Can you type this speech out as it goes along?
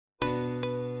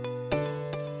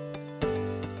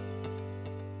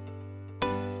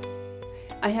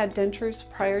I had dentures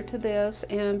prior to this,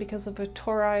 and because of a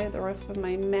tori at the roof of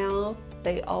my mouth,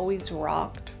 they always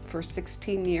rocked. For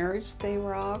 16 years they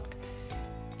rocked,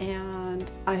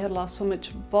 and I had lost so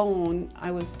much bone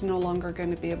I was no longer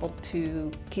going to be able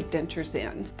to keep dentures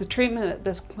in. The treatment at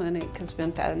this clinic has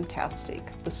been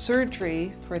fantastic. The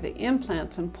surgery for the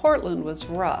implants in Portland was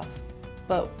rough,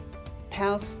 but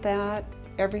past that,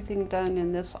 everything done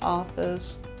in this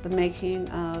office, the making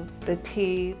of the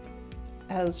teeth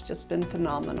has just been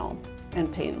phenomenal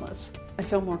and painless. I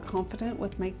feel more confident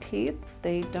with my teeth.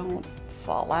 They don't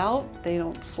fall out, they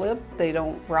don't slip, they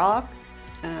don't rock,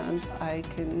 and I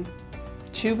can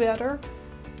chew better.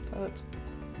 So it's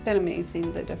been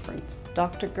amazing, the difference.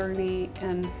 Dr. Gurney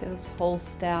and his whole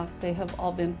staff, they have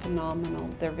all been phenomenal.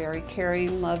 They're very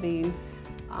caring, loving.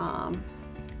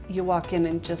 You walk in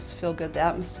and just feel good. The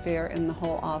atmosphere in the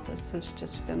whole office has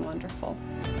just been wonderful.